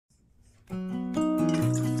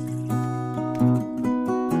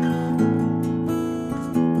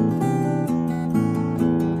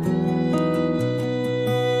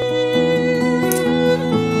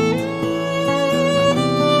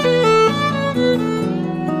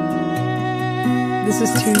This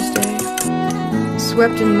is Tuesday.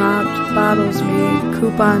 Swept and mopped, bottles made,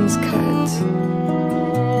 coupons cut.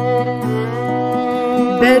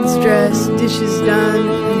 Beds dressed, dishes done,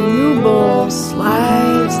 and a new bowl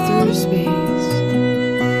slides through space.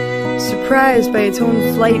 Surprised by its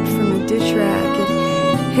own flight from the dish rack, it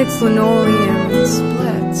hits linoleum and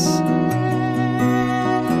splits.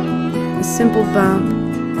 A simple bump,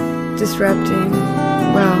 disrupting,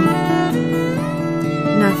 well,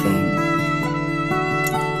 nothing.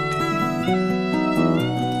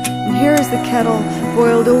 And here is the kettle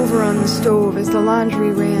boiled over on the stove as the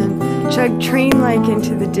laundry ran, chugged train-like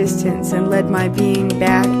into the distance and led my being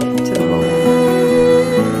back to the moment.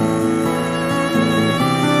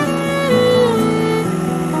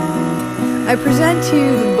 I present to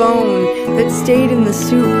you the bone that stayed in the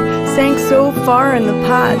soup, sank so far in the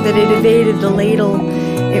pot that it evaded the ladle.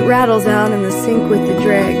 It rattles out in the sink with the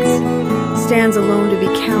dregs, stands alone to be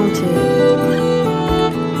counted.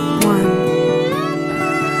 1.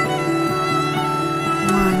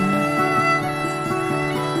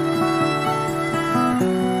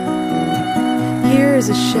 1. Here is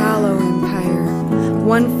a shallow empire,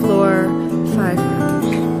 1 floor, 5 rooms.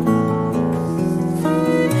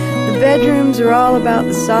 The bedrooms are all about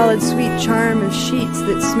the solid, sweet charm of sheets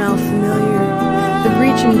that smell familiar, the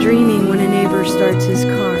breach in dreaming when a neighbor starts his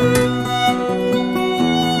car.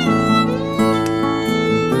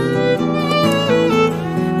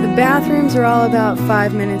 The bathrooms are all about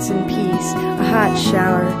 5 minutes in peace, a hot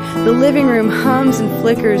shower. The living room hums and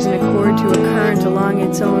flickers in accord to a current along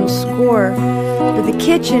its own score. But the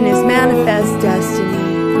kitchen is manifest destiny,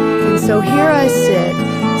 and so here I sit,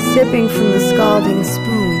 sipping from the scalding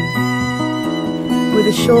spoon, with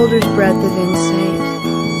a shoulder's breadth of insight,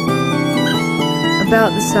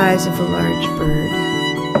 about the size of a large bird.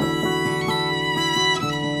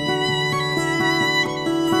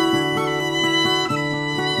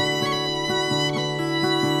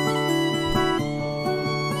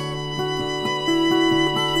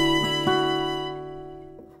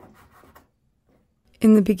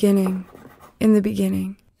 In the beginning, in the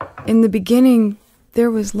beginning, in the beginning, there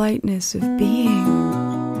was lightness of being.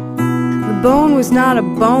 The bone was not a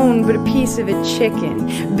bone, but a piece of a chicken.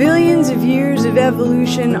 Billions of years of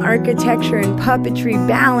evolution, architecture, and puppetry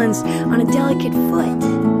balanced on a delicate foot.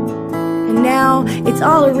 And now it's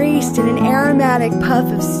all erased in an aromatic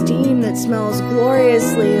puff of steam that smells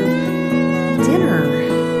gloriously of dinner.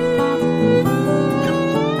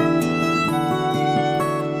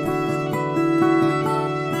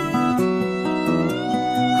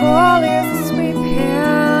 Holy is the sweet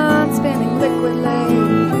pan spinning liquid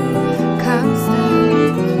lake,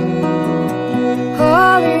 constant.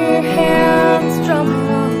 Holy hands drumming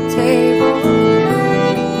on the table.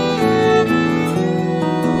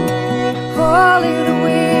 Holy the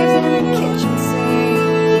waves in the kitchen sing,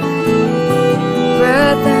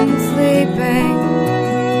 breath and sleeping.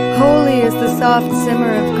 Holy is the soft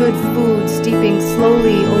simmer of good food steeping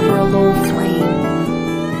slowly over a low flame.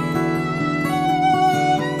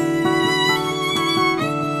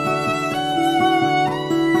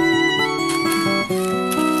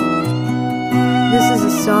 This is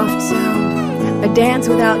a soft sound, a dance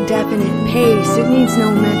without definite pace. It needs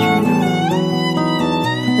no metronome.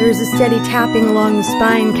 There is a steady tapping along the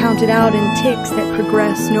spine, counted out in ticks that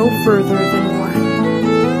progress no further than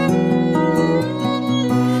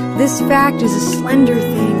 1. This fact is a slender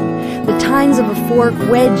thing, the tines of a fork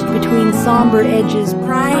wedged between somber edges,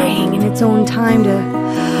 prying in its own time to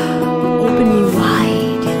open me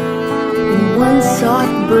wide in one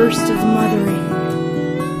soft burst of mothering.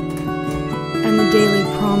 And the daily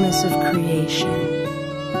promise of creation.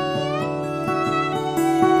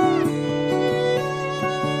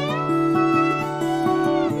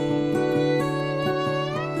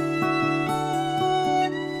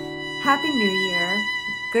 Happy New Year,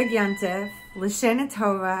 good Yontif, Shana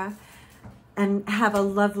tova, and have a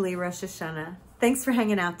lovely Rosh Hashanah. Thanks for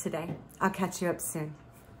hanging out today. I'll catch you up soon.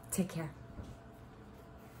 Take care.